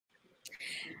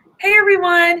Hey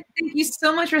everyone, thank you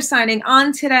so much for signing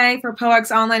on today for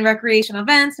POAC's online recreation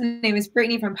events. My name is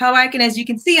Brittany from POAC, and as you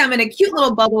can see, I'm in a cute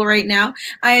little bubble right now.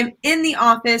 I am in the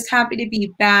office, happy to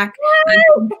be back.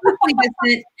 I'm completely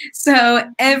distant. So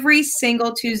every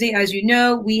single Tuesday, as you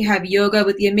know, we have yoga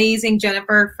with the amazing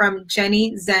Jennifer from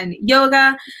Jenny Zen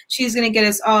Yoga. She's going to get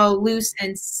us all loose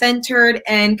and centered.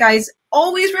 And guys,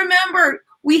 always remember,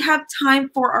 we have time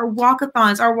for our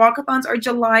walkathons. Our walkathons are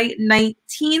July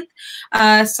 19th.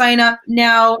 Sign up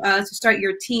now to start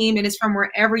your team. It is from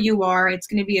wherever you are. It's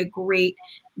going to be a great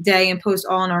day and post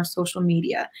all on our social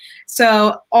media.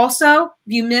 So also, if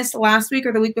you missed last week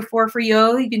or the week before for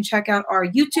yoga, you can check out our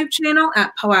YouTube channel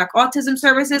at POAC Autism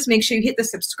Services. Make sure you hit the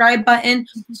subscribe button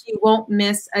so you won't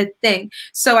miss a thing.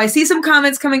 So I see some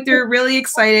comments coming through. Really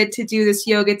excited to do this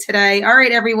yoga today. All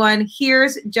right, everyone,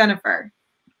 here's Jennifer.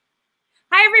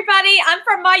 Hi, everybody. I'm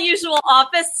from my usual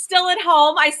office, still at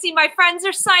home. I see my friends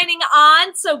are signing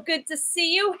on, so good to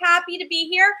see you. Happy to be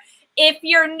here. If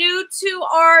you're new to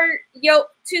our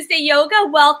Tuesday yoga,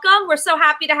 welcome. We're so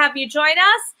happy to have you join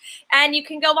us. And you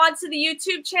can go onto the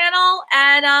YouTube channel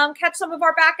and catch some of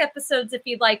our back episodes if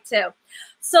you'd like to.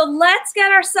 So let's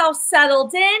get ourselves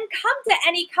settled in. Come to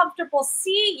any comfortable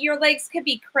seat. Your legs could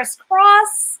be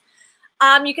crisscross.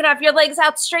 You can have your legs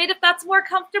out straight if that's more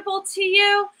comfortable to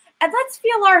you. And let's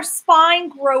feel our spine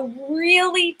grow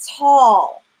really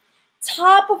tall.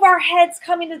 Top of our heads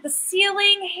coming to the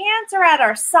ceiling. Hands are at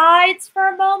our sides for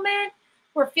a moment.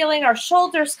 We're feeling our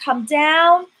shoulders come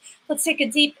down. Let's take a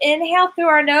deep inhale through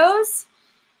our nose.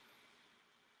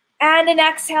 And an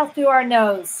exhale through our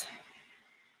nose.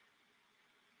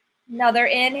 Another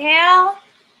inhale.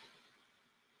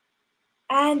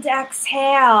 And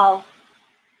exhale.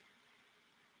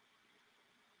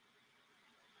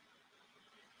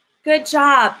 Good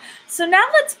job. So now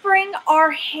let's bring our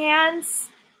hands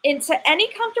into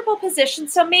any comfortable position.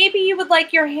 So maybe you would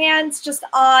like your hands just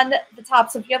on the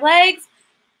tops of your legs,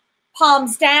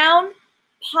 palms down,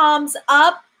 palms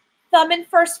up, thumb and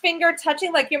first finger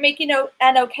touching like you're making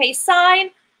an okay sign.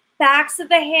 Backs of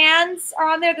the hands are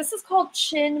on there. This is called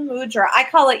Chin Mudra. I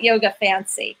call it Yoga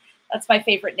Fancy. That's my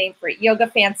favorite name for it, Yoga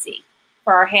Fancy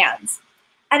for our hands.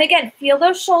 And again, feel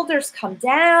those shoulders come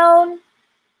down.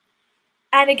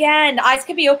 And again, eyes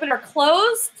can be open or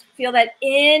closed. Feel that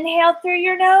inhale through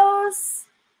your nose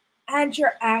and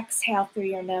your exhale through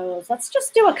your nose. Let's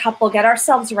just do a couple, get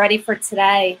ourselves ready for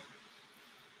today.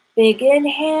 Big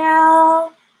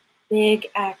inhale, big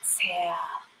exhale.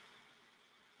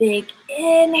 Big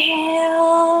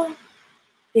inhale,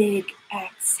 big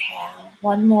exhale.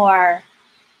 One more.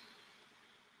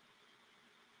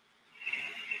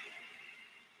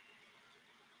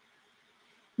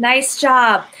 Nice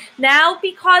job. Now,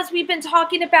 because we've been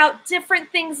talking about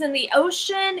different things in the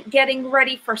ocean, getting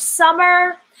ready for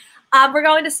summer, we're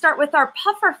going to start with our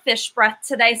puffer fish breath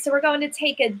today. So we're going to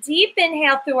take a deep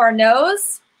inhale through our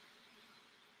nose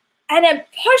and then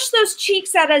push those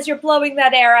cheeks out as you're blowing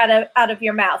that air out of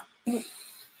your mouth.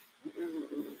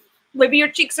 Maybe your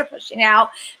cheeks are pushing out.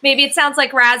 Maybe it sounds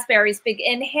like raspberries. Big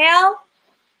inhale,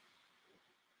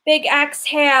 big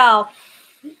exhale.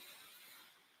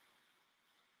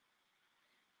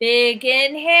 Big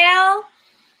inhale,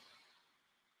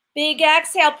 big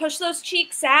exhale, push those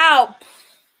cheeks out.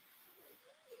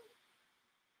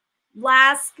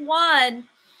 Last one.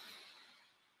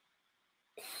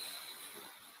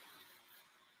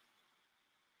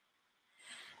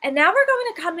 And now we're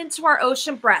going to come into our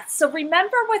ocean breath. So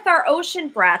remember with our ocean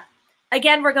breath,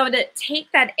 again, we're going to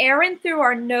take that air in through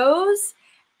our nose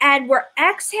and we're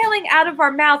exhaling out of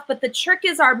our mouth, but the trick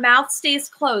is our mouth stays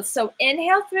closed. So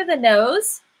inhale through the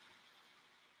nose.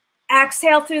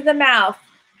 Exhale through the mouth.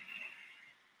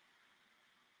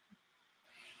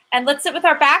 And let's sit with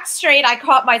our back straight. I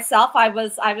caught myself. I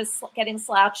was getting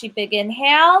slouchy. Big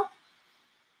inhale.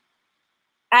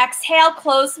 Exhale,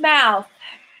 close mouth.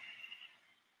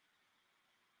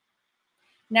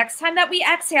 Next time that we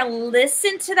exhale,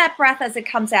 listen to that breath as it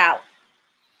comes out.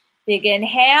 Big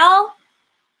inhale.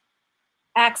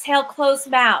 Exhale, close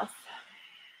mouth.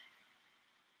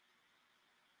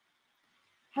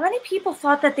 How many people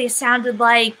thought that they sounded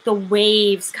like the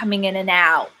waves coming in and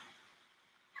out?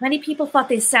 How many people thought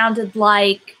they sounded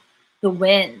like the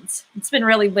wind? It's been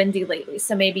really windy lately,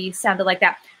 so maybe you sounded like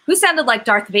that. Who sounded like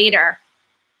Darth Vader?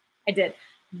 I did.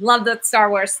 Love the Star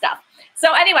Wars stuff.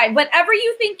 So anyway, whatever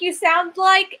you think you sound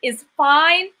like is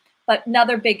fine, but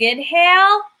another big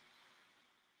inhale.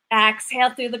 Exhale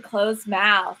through the closed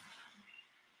mouth.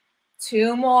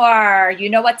 Two more. You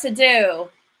know what to do.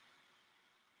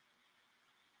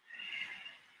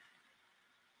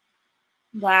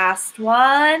 Last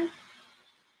one.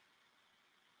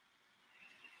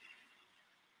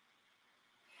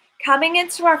 Coming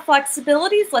into our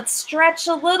flexibilities, let's stretch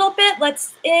a little bit.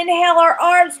 Let's inhale our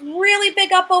arms really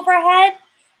big up overhead.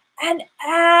 And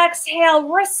exhale,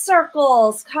 wrist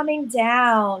circles coming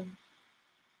down.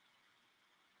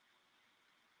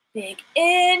 Big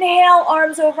inhale,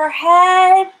 arms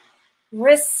overhead.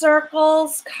 Wrist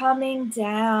circles coming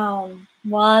down.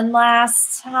 One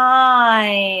last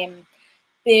time.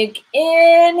 Big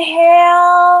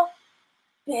inhale.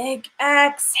 Big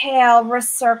exhale,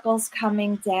 wrist circles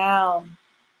coming down.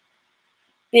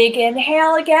 Big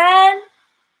inhale again.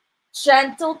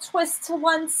 Gentle twist to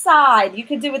one side. You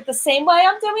can do it the same way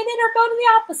I'm doing it or go to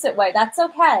the opposite way. That's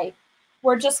okay.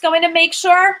 We're just going to make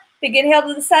sure, big inhale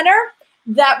to the center,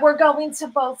 that we're going to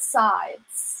both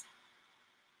sides.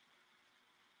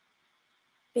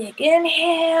 Big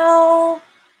inhale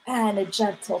and a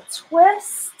gentle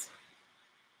twist.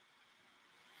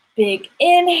 Big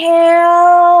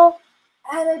inhale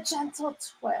and a gentle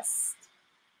twist.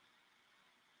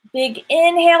 Big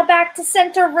inhale back to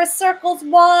center, wrist circles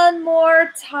one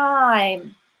more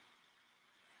time.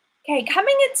 Okay,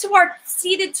 coming into our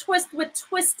seated twist with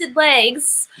twisted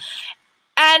legs.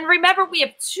 And remember, we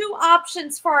have two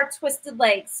options for our twisted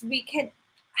legs. We can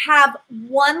have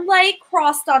one leg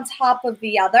crossed on top of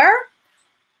the other,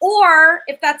 or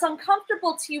if that's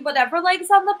uncomfortable to you, whatever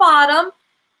leg's on the bottom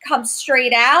comes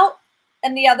straight out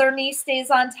and the other knee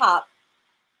stays on top.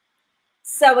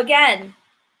 So again,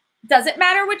 doesn't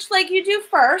matter which leg you do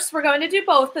first. We're going to do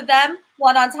both of them,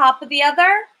 one on top of the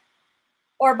other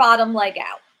or bottom leg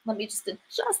out. Let me just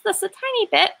adjust this a tiny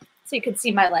bit so you can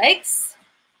see my legs.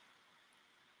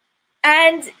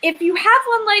 And if you have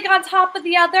one leg on top of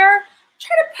the other,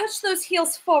 try to push those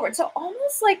heels forward. So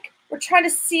almost like we're trying to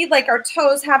see like our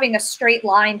toes having a straight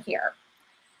line here.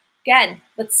 Again,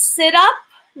 let's sit up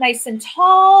nice and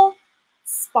tall.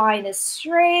 Spine is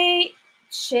straight.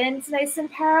 Chin's nice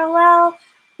and parallel.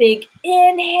 Big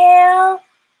inhale.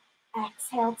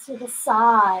 Exhale to the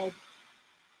side.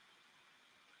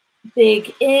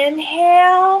 Big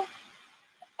inhale.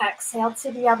 Exhale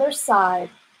to the other side.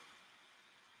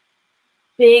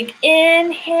 Big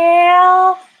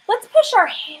inhale. Let's push our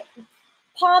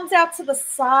palms out to the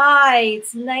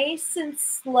sides, nice and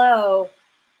slow,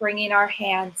 bringing our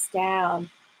hands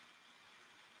down.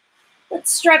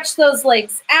 Let's stretch those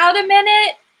legs out a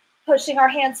minute, pushing our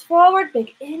hands forward.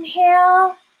 Big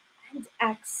inhale and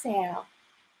exhale.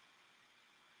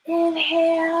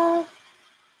 Inhale,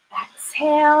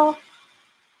 exhale,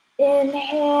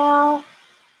 inhale,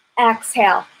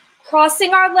 exhale.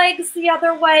 Crossing our legs the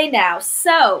other way now.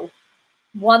 So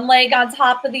one leg on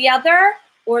top of the other,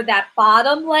 or that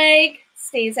bottom leg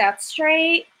stays out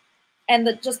straight and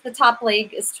just the top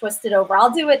leg is twisted over.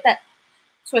 I'll do it that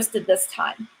twisted this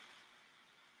time.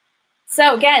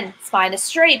 So again, spine is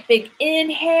straight. Big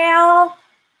inhale,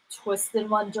 twist in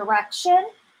one direction.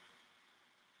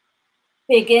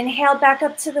 Big inhale back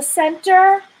up to the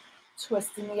center,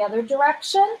 twist in the other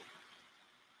direction.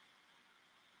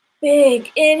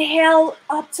 Big inhale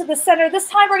up to the center. This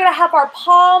time we're going to have our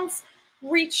palms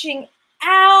reaching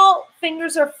out.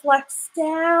 Fingers are flexed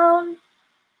down.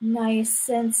 Nice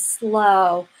and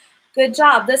slow. Good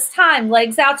job. This time,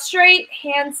 legs out straight,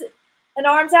 hands and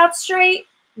arms out straight,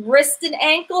 wrist and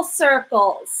ankle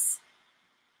circles.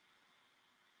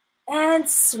 And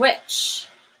switch.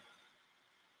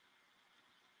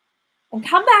 And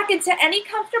come back into any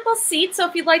comfortable seat. So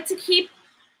if you'd like to keep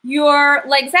your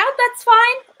legs out, that's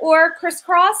fine, or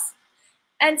crisscross.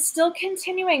 And still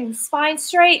continuing, spine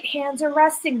straight, hands are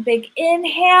resting. Big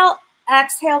inhale,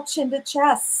 exhale, chin to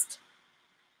chest.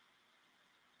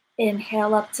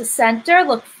 Inhale up to center,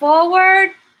 look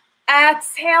forward.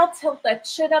 Exhale, tilt the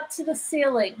chin up to the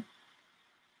ceiling.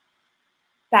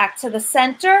 Back to the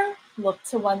center, look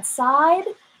to one side.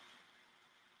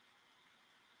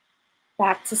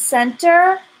 Back to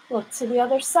center, look to the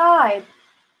other side.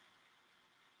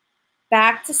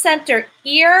 Back to center,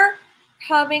 ear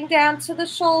coming down to the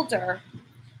shoulder.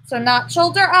 So not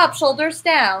shoulder up, shoulders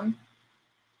down.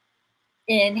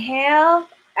 Inhale,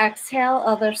 exhale,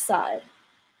 other side.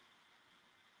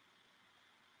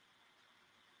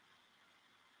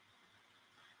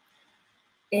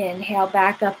 Inhale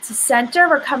back up to center.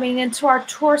 We're coming into our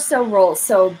torso roll.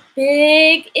 So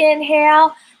big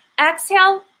inhale,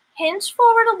 exhale, hinge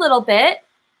forward a little bit.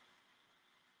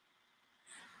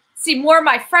 See, more of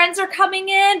my friends are coming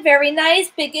in. Very nice.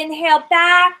 Big inhale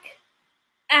back.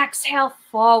 Exhale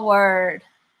forward.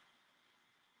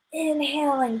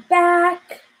 Inhaling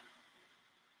back.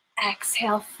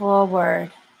 Exhale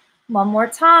forward. One more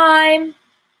time.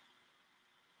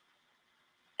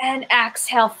 And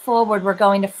exhale forward. We're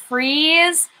going to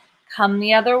freeze. Come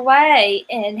the other way.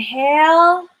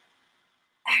 Inhale.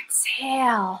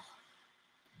 exhale.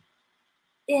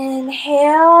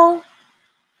 Inhale,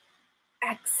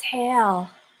 exhale.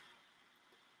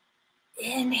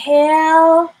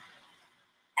 Inhale,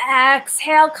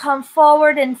 exhale, come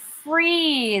forward and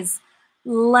freeze.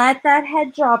 Let that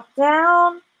head drop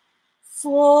down,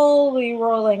 slowly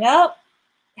rolling up.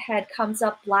 Head comes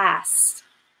up last.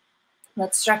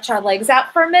 Let's stretch our legs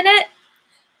out for a minute.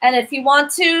 And if you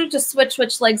want to, just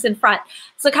switch legs in front.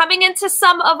 So coming into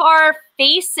some of our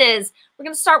faces, we're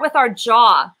going to start with our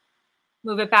jaw.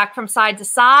 Move it back from side to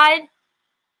side.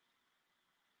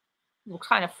 Look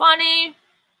kind of funny.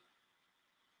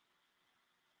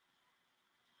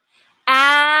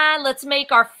 And let's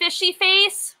make our fishy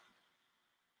face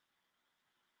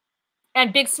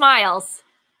and big smiles.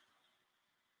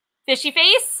 Fishy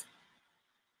face.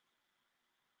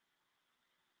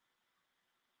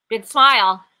 Big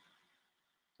smile.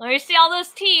 Let me see all those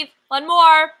teeth. One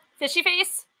more. Fishy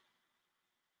face.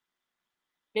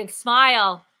 Big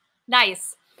smile.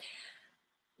 Nice.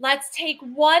 Let's take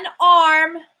one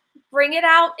arm, bring it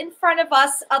out in front of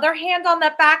us, other hand on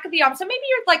the back of the arm. So maybe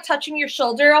you're like touching your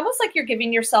shoulder, almost like you're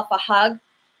giving yourself a hug,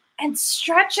 and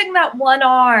stretching that one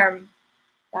arm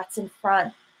that's in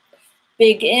front.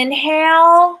 Big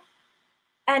inhale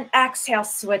and exhale,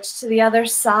 switch to the other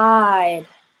side.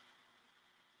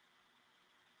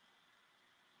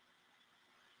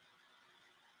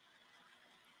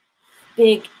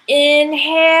 Big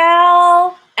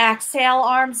inhale, exhale,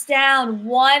 arms down,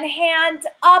 one hand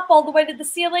up all the way to the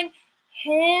ceiling,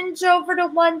 hinge over to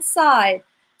one side.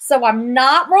 So I'm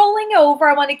not rolling over.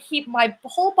 I want to keep my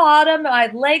whole bottom,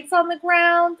 my legs on the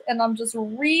ground, and I'm just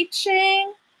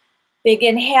reaching. Big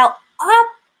inhale up,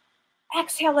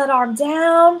 exhale that arm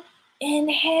down,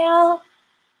 inhale,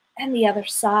 and the other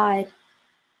side.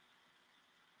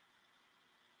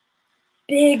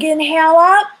 Big inhale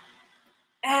up.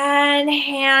 And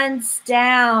hands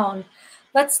down.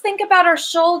 Let's think about our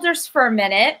shoulders for a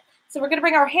minute. So we're going to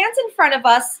bring our hands in front of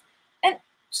us and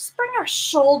just bring our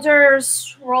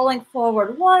shoulders rolling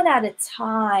forward one at a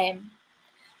time.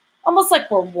 Almost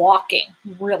like we're walking,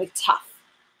 really tough.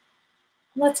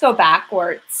 Let's go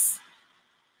backwards.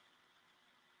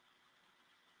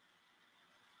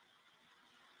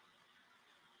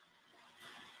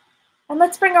 And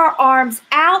let's bring our arms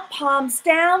out, palms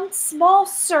down, small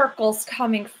circles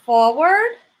coming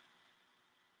forward.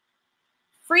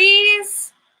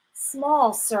 Freeze,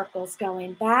 small circles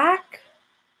going back.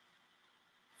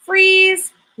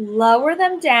 Freeze, lower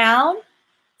them down,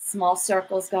 small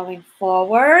circles going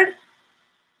forward.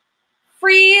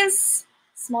 Freeze,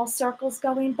 small circles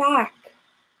going back.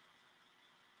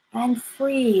 And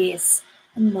freeze.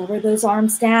 And lower those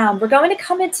arms down. We're going to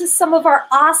come into some of our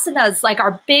asanas, like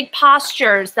our big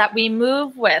postures that we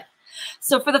move with.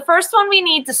 So for the first one, we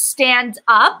need to stand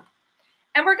up.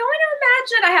 And we're going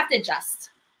to imagine I have to adjust.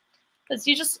 Because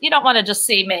you don't want to just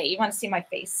see me. You want to see my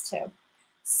face too.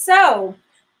 So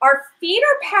our feet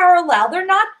are parallel. They're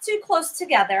not too close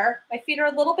together. My feet are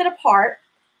a little bit apart.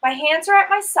 My hands are at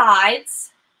my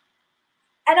sides.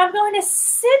 And I'm going to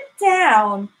sit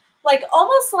down. Like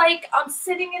almost like I'm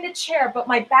sitting in a chair, but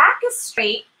my back is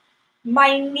straight.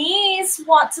 My knees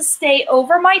want to stay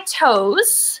over my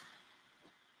toes.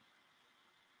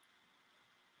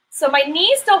 So my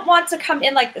knees don't want to come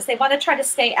in like this. They want to try to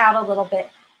stay out a little bit.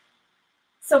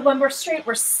 So when we're straight,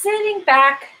 we're sitting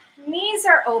back, knees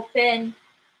are open,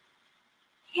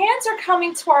 hands are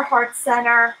coming to our heart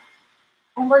center,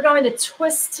 and we're going to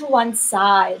twist to one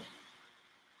side.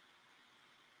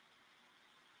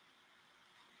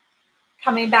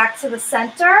 Coming back to the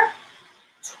center,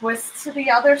 twist to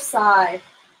the other side.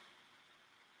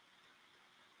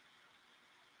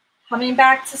 Coming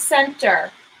back to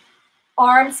center.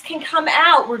 Arms can come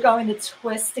out. We're going to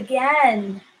twist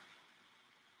again.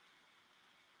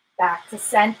 Back to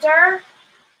center,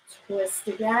 twist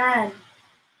again.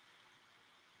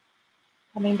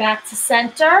 Coming back to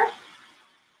center,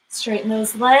 straighten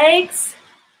those legs.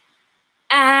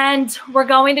 And we're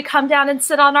going to come down and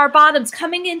sit on our bottoms,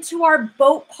 coming into our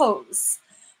boat pose.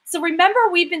 So remember,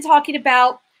 we've been talking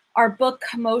about our book,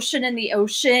 Commotion in the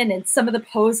Ocean, and some of the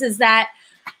poses that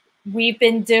we've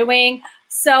been doing.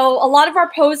 So a lot of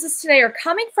our poses today are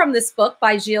coming from this book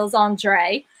by Gilles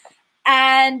André.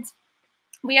 And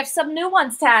we have some new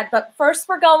ones to add. But first,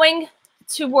 we're going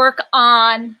to work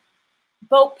on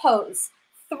boat pose.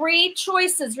 3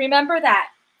 choices. Remember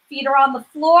that. Feet are on the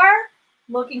floor.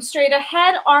 Looking straight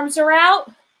ahead, arms are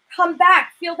out, come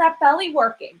back, feel that belly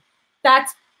working.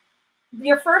 That's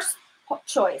your first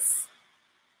choice.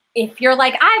 If you're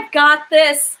like, I've got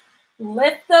this,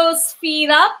 lift those feet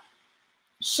up,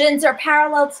 shins are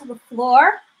parallel to the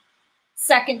floor.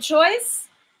 Second choice,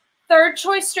 Third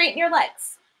choice, straighten your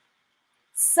legs.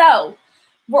 So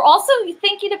we're also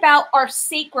thinking about our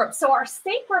sacrum. So our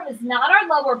sacrum is not our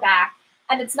lower back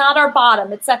and it's not our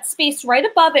bottom. It's that space right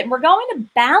above it. And we're going to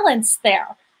balance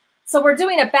there. So we're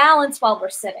doing a balance while we're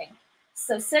sitting.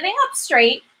 So sitting up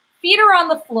straight, feet are on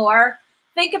the floor.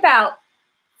 Think about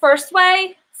first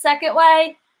way, second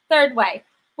way, third way.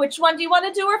 Which one do you want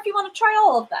to do, or if you want to try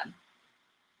all of them?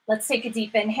 Let's take a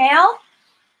deep inhale.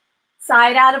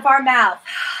 Side out of our mouth.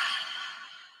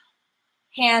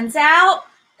 Hands out,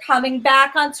 coming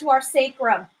back onto our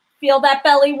sacrum. Feel that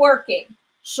belly working.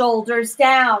 Shoulders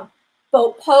down.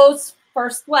 Boat pose,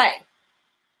 first way.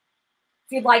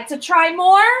 If you'd like to try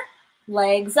more,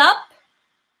 legs up.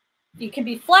 You can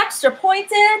be flexed or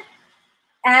pointed.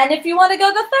 And if you want to go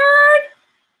the third,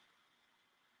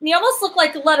 you almost look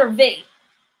like a letter V.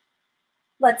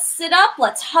 Let's sit up.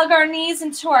 Let's hug our knees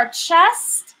into our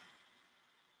chest.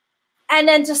 And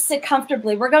then just sit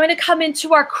comfortably. We're going to come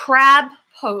into our crab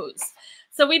pose.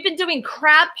 So we've been doing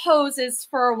crab poses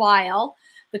for a while.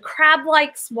 The crab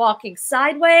likes walking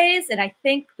sideways. And I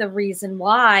think the reason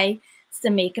why is to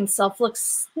make himself look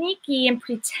sneaky and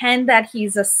pretend that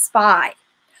he's a spy.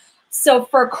 So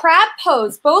for crab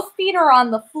pose, both feet are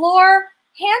on the floor.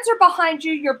 Hands are behind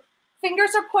you. Your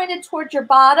fingers are pointed towards your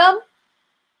bottom.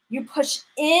 You push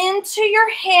into your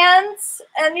hands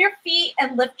and your feet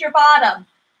and lift your bottom.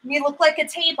 You look like a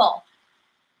table.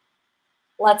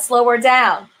 Let's lower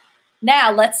down.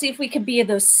 Now, let's see if we can be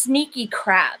those sneaky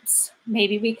crabs.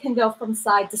 Maybe we can go from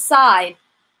side to side.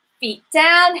 Feet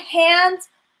down, hands,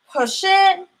 push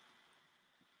in.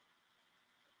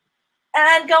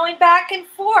 And going back and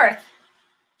forth.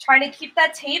 Trying to keep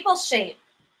that table shape.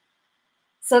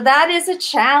 So that is a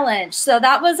challenge. So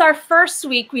that was our first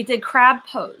week. We did crab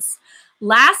pose.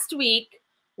 Last week,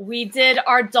 we did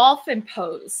our dolphin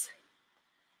pose.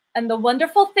 And the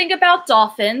wonderful thing about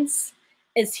dolphins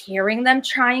is hearing them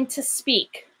trying to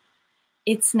speak.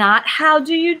 It's not how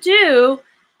do you do,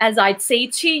 as I'd say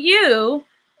to you.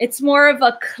 It's more of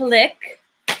a click,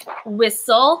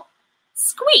 whistle,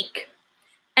 squeak.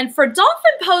 And for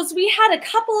dolphin pose, we had a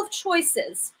couple of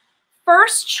choices.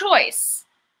 First choice,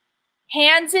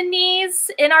 hands and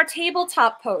knees in our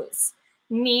tabletop pose.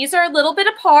 Knees are a little bit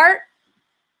apart.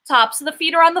 Tops of the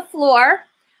feet are on the floor.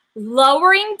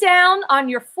 Lowering down on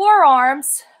your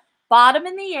forearms, bottom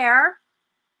in the air,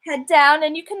 head down,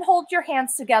 and you can hold your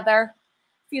hands together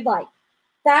if you'd like.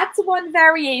 That's one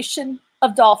variation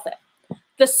of dolphin.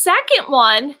 The second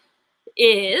one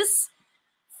is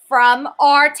from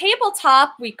our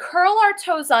tabletop, we curl our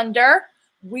toes under,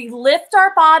 we lift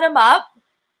our bottom up,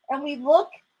 and we look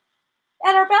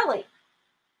at our belly.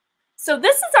 So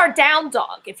this is our down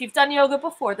dog. If you've done yoga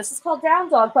before, this is called down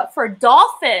dog. But for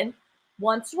dolphin,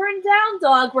 once we're in down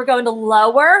dog, we're going to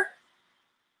lower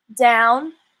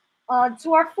down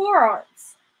onto our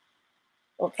forearms.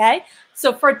 Okay?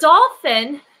 So for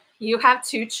dolphin, you have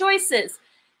two choices.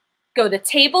 Go to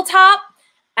tabletop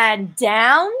and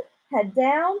down, head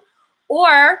down,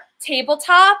 or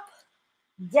tabletop,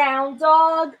 down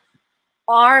dog,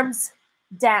 arms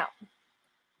down.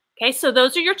 Okay, so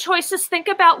those are your choices. Think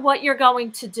about what you're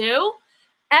going to do.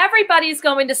 Everybody's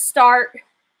going to start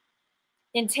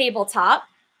in tabletop.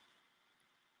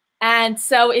 And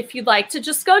so if you'd like to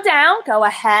just go down, go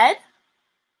ahead.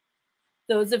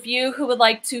 Those of you who would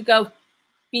like to go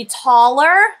be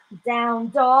taller, down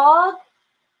dog,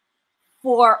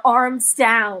 forearms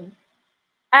down.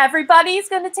 Everybody's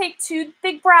going to take 2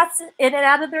 big breaths in and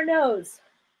out of their nose.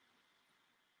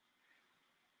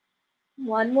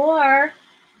 One more.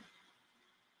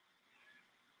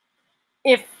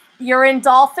 If you're in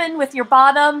dolphin with your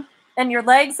bottom and your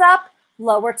legs up,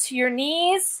 lower to your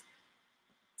knees,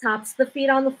 tops of the feet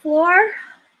on the floor.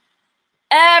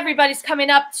 Everybody's coming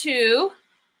up to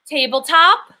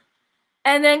tabletop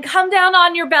and then come down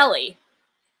on your belly.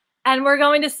 And we're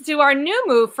going to do our new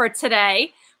move for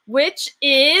today, which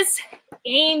is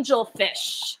angel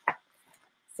fish.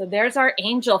 So there's our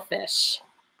angel fish.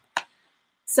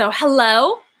 So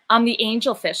hello, I'm the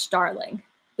angel fish, darling.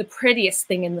 The prettiest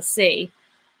thing in the sea.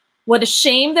 What a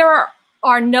shame there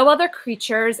are no other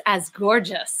creatures as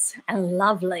gorgeous and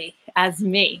lovely as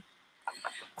me.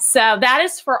 So that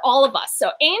is for all of us.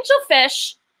 So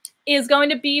angelfish is going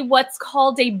to be what's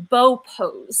called a bow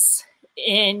pose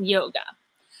in yoga.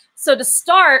 So to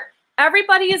start,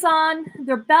 everybody is on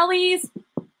their bellies,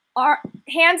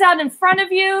 hands out in front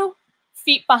of you,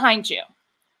 feet behind you.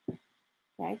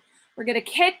 Okay, we're going to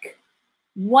kick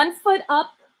one foot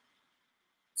up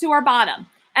to our bottom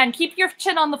and keep your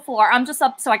chin on the floor. I'm just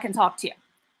up so I can talk to you.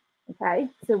 Okay,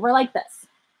 so we're like this.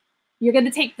 You're going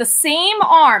to take the same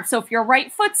arm. So if your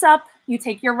right foot's up, you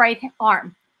take your right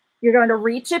arm. You're going to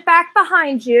reach it back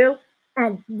behind you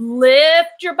and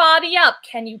lift your body up.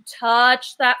 Can you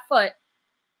touch that foot?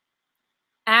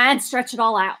 And stretch it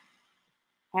all out.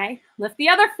 Okay, lift the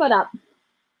other foot up.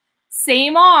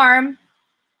 Same arm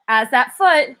as that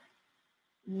foot.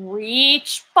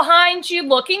 Reach behind you,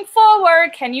 looking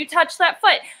forward. Can you touch that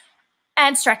foot?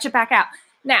 And stretch it back out.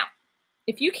 Now,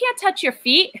 if you can't touch your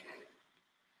feet,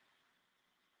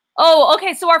 oh,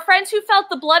 okay, so our friends who felt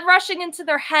the blood rushing into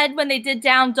their head when they did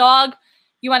down dog,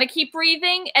 you want to keep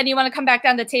breathing and you want to come back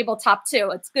down to tabletop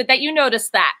too. It's good that you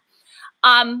noticed that.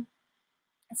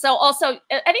 So also,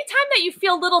 anytime that you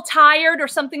feel a little tired or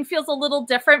something feels a little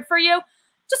different for you,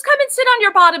 just come and sit on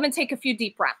your bottom and take a few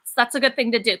deep breaths. That's a good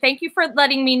thing to do. Thank you for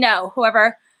letting me know,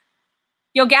 whoever,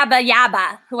 Yogaba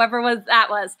Yaba, whoever that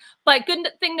was. But good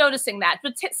thing noticing that.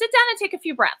 But sit down and take a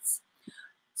few breaths.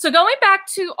 So going back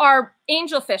to our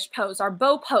angelfish pose, our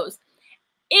bow pose,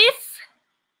 if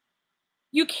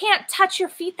you can't touch your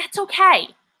feet, that's okay,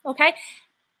 okay?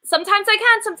 Sometimes I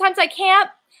can, sometimes I can't.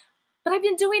 But I've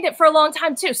been doing it for a long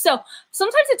time too. So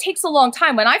sometimes it takes a long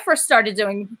time. When I first started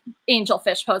doing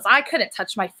angelfish pose, I couldn't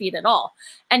touch my feet at all.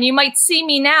 And you might see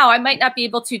me now. I might not be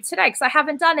able to today because I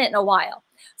haven't done it in a while.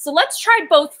 So let's try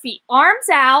both feet. Arms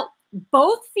out,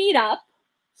 both feet up,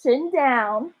 chin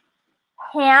down,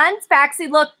 hands back. See,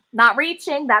 look, not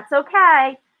reaching. That's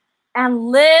okay. And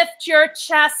lift your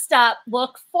chest up.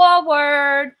 Look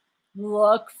forward.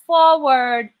 Look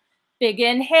forward. Big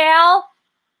inhale.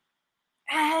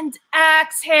 And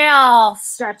exhale,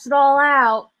 stretch it all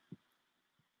out.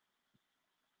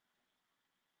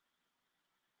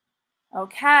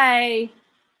 Okay,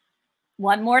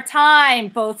 one more time.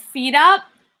 Both feet up,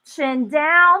 chin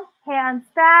down, hands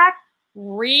back,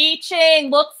 reaching,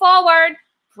 look forward,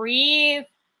 breathe.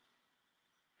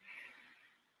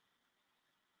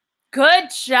 Good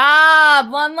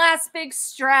job. One last big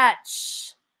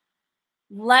stretch.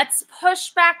 Let's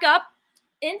push back up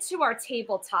into our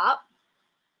tabletop.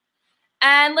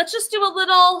 And let's just do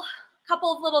a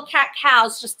couple of little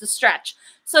cat-cows just to stretch.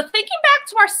 So thinking back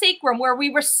to our sacrum where we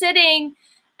were sitting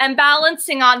and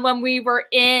balancing on when we were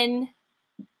in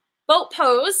boat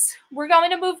pose, we're going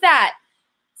to move that.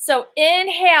 So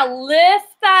inhale, lift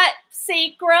that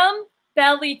sacrum,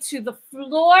 belly to the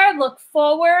floor, look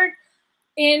forward.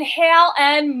 Inhale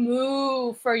and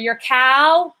move for your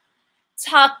cow.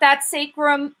 Tuck that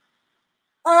sacrum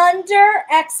under.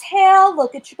 Exhale,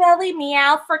 look at your belly,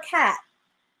 meow for cat.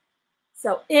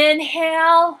 So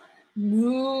inhale,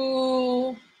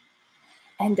 move,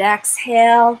 and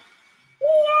exhale,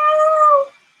 meow.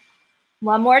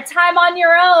 One more time on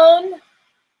your own.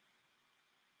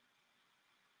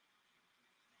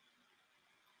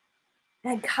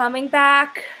 And coming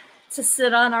back to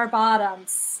sit on our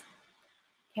bottoms.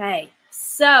 Okay,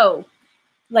 so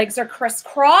legs are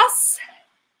crisscross,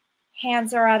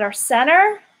 hands are at our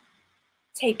center.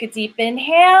 Take a deep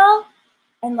inhale.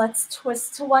 And let's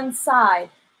twist to one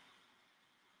side.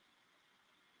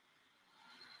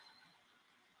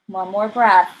 One more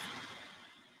breath.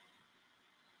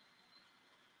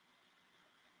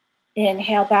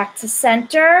 Inhale back to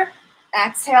center.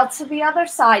 Exhale to the other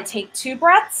side. Take 2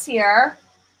 breaths here.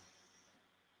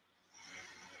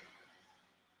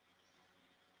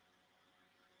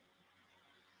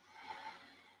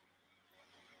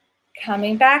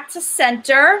 Coming back to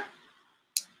center.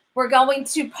 We're going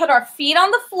to put our feet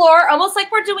on the floor, almost like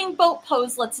we're doing boat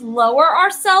pose. Let's lower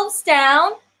ourselves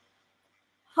down.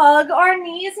 Hug our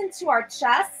knees into our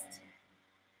chest.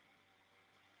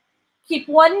 Keep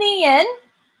one knee in,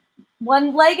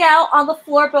 one leg out on the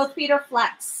floor. Both feet are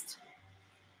flexed.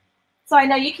 So I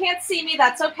know you can't see me.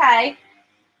 That's okay.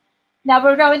 Now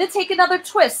we're going to take another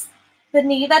twist. The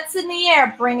knee that's in the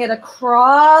air, bring it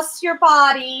across your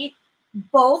body.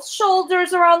 Both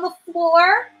shoulders are on the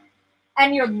floor.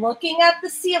 And you're looking at the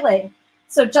ceiling.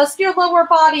 So just your lower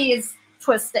body is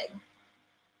twisting.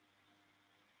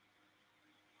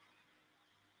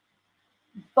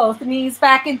 Both knees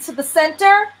back into the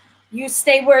center. You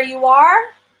stay where you are.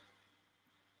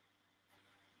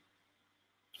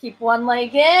 Keep one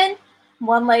leg in,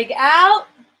 one leg out.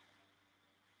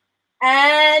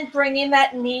 And bringing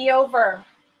that knee over.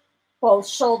 Both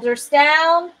shoulders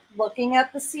down, looking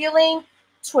at the ceiling.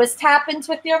 Twist happens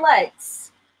with your legs.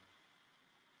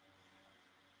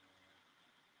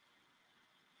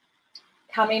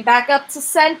 Coming back up to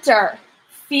center,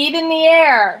 feet in the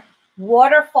air,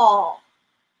 waterfall.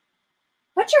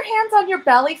 Put your hands on your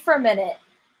belly for a minute.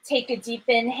 Take a deep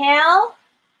inhale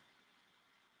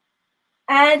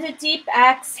and a deep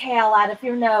exhale out of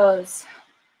your nose.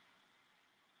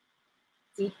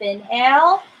 Deep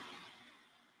inhale,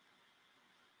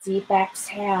 deep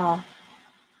exhale.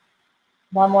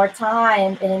 One more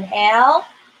time. Inhale.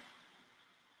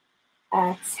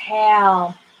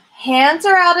 Exhale. Hands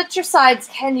are out at your sides.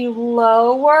 Can you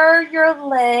lower your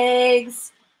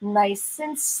legs nice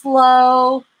and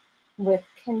slow with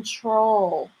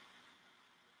control?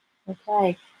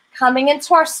 Okay, coming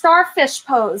into our starfish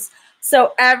pose.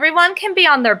 So everyone can be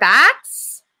on their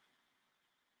backs.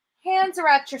 Hands are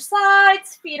at your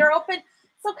sides, feet are open.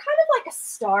 So kind of like a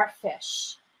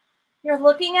starfish. You're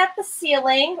looking at the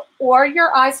ceiling, or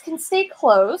your eyes can stay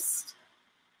closed.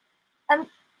 And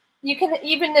you can,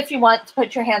 even if you want to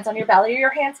put your hands on your belly, or your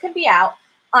hands can be out.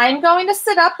 I'm going to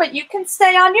sit up, but you can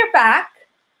stay on your back.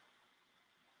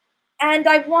 And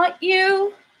I want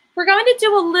you, we're going to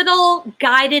do a little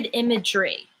guided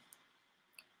imagery.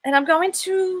 And I'm going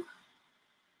to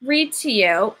read to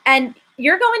you, and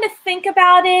you're going to think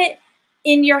about it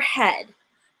in your head.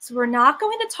 So we're not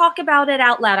going to talk about it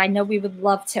out loud. I know we would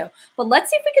love to, but let's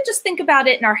see if we could just think about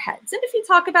it in our heads. And if you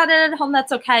talk about it at home,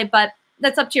 that's okay, but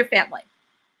that's up to your family.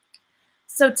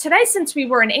 So today, since we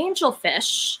were an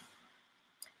angelfish,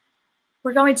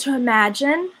 we're going to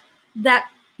imagine that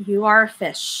you are a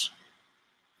fish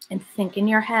and think in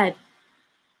your head,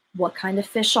 what kind of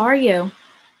fish are you?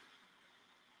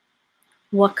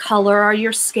 What color are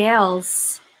your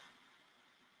scales?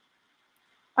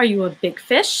 Are you a big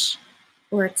fish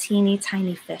or a teeny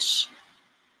tiny fish?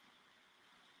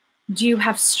 Do you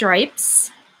have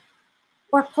stripes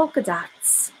or polka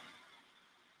dots?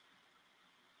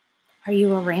 Are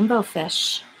you a rainbow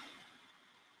fish?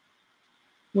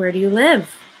 Where do you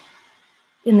live?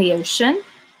 In the ocean?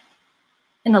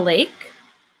 In a lake?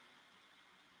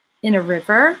 In a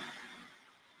river?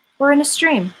 Or in a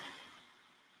stream?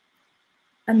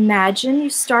 Imagine you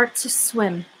start to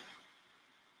swim.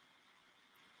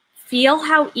 Feel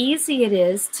how easy it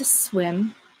is to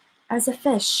swim as a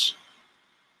fish.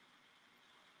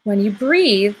 When you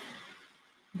breathe,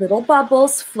 little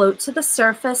bubbles float to the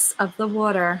surface of the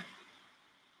water.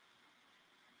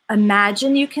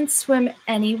 Imagine you can swim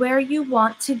anywhere you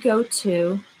want to go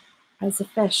to as a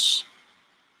fish.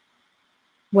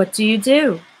 What do you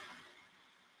do?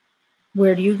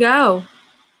 Where do you go?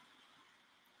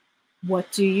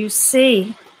 What do you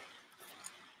see?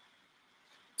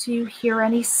 Do you hear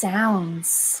any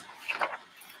sounds?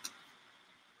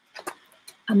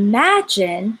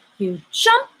 Imagine you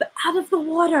jump out of the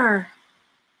water.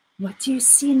 What do you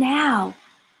see now?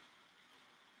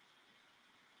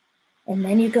 And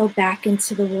then you go back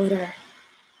into the water.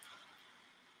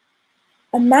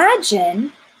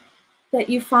 Imagine that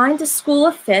you find a school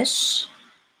of fish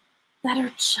that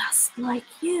are just like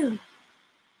you.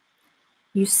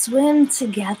 You swim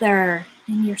together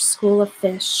in your school of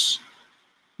fish,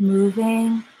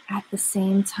 moving at the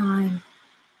same time.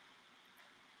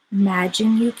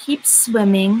 Imagine you keep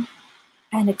swimming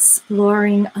and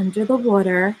exploring under the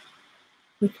water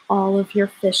with all of your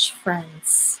fish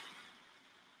friends.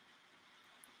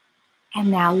 And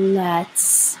now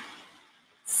let's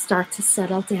start to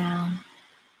settle down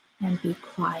and be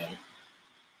quiet.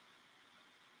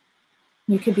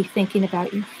 You could be thinking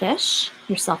about your fish,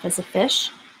 yourself as a fish.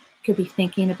 You could be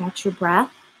thinking about your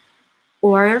breath,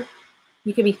 or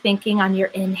you could be thinking on your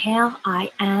inhale,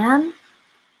 I am,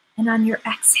 and on your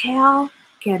exhale,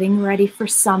 getting ready for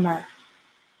summer.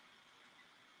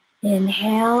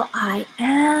 Inhale, I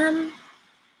am.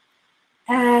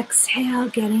 Exhale,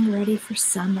 getting ready for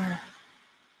summer.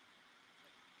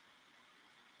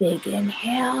 Big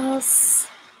inhales,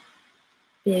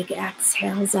 big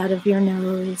exhales out of your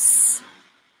nose.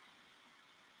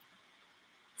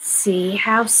 See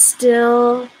how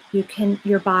still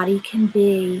your body can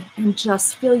be, and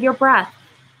just feel your breath.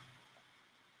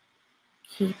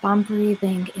 Keep on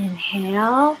breathing.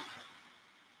 Inhale,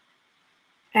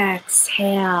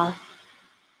 exhale.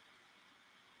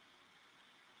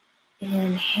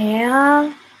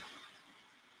 Inhale,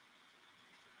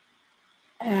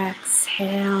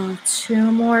 exhale.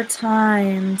 2 more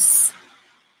times.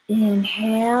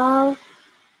 Inhale,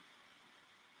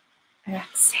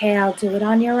 exhale. Do it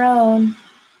on your own.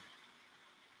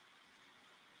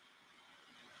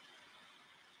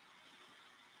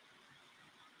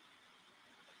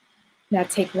 Now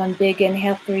take one big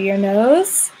inhale through your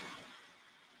nose.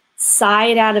 Sigh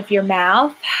it out of your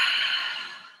mouth.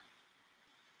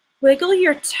 Wiggle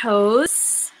your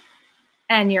toes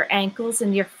and your ankles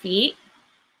and your feet.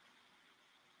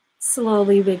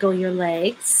 Slowly wiggle your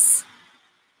legs,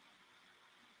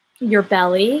 your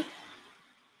belly,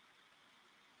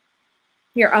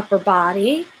 your upper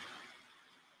body,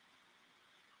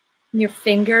 your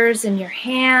fingers and your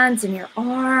hands and your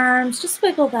arms. Just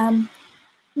wiggle them.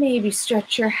 Maybe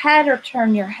stretch your head or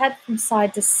turn your head from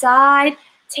side to side.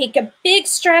 Take a big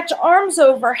stretch, arms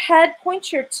overhead,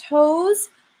 point your toes,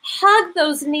 hug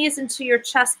those knees into your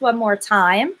chest one more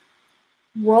time.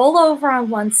 Roll over on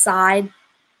one side,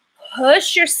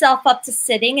 push yourself up to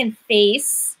sitting and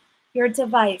face your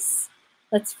device.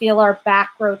 Let's feel our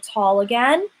back grow tall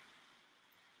again.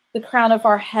 The crown of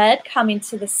our head coming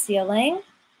to the ceiling.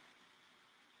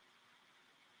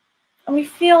 And we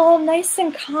feel nice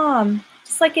and calm,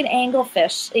 just like an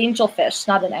angelfish,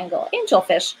 not an angle,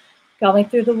 angelfish going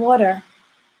through the water.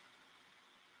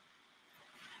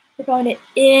 We're going to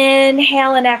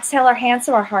inhale and exhale our hands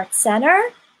to our heart center.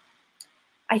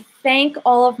 I thank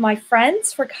all of my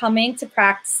friends for coming to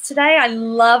practice today. I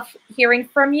love hearing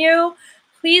from you.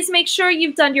 Please make sure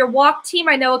you've done your walk team.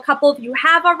 I know a couple of you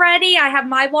have already. I have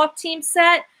my walk team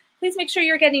set. Please make sure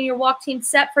you're getting your walk team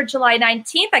set for July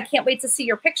 19th. I can't wait to see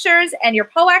your pictures and your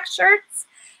POAC shirts.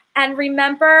 And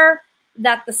remember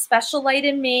that the special light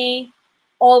in me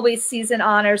always sees and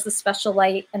honors the special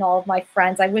light in all of my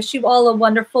friends. I wish you all a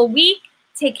wonderful week.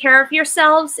 Take care of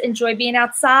yourselves. Enjoy being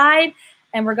outside.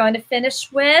 And we're going to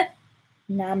finish with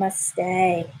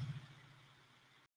namaste.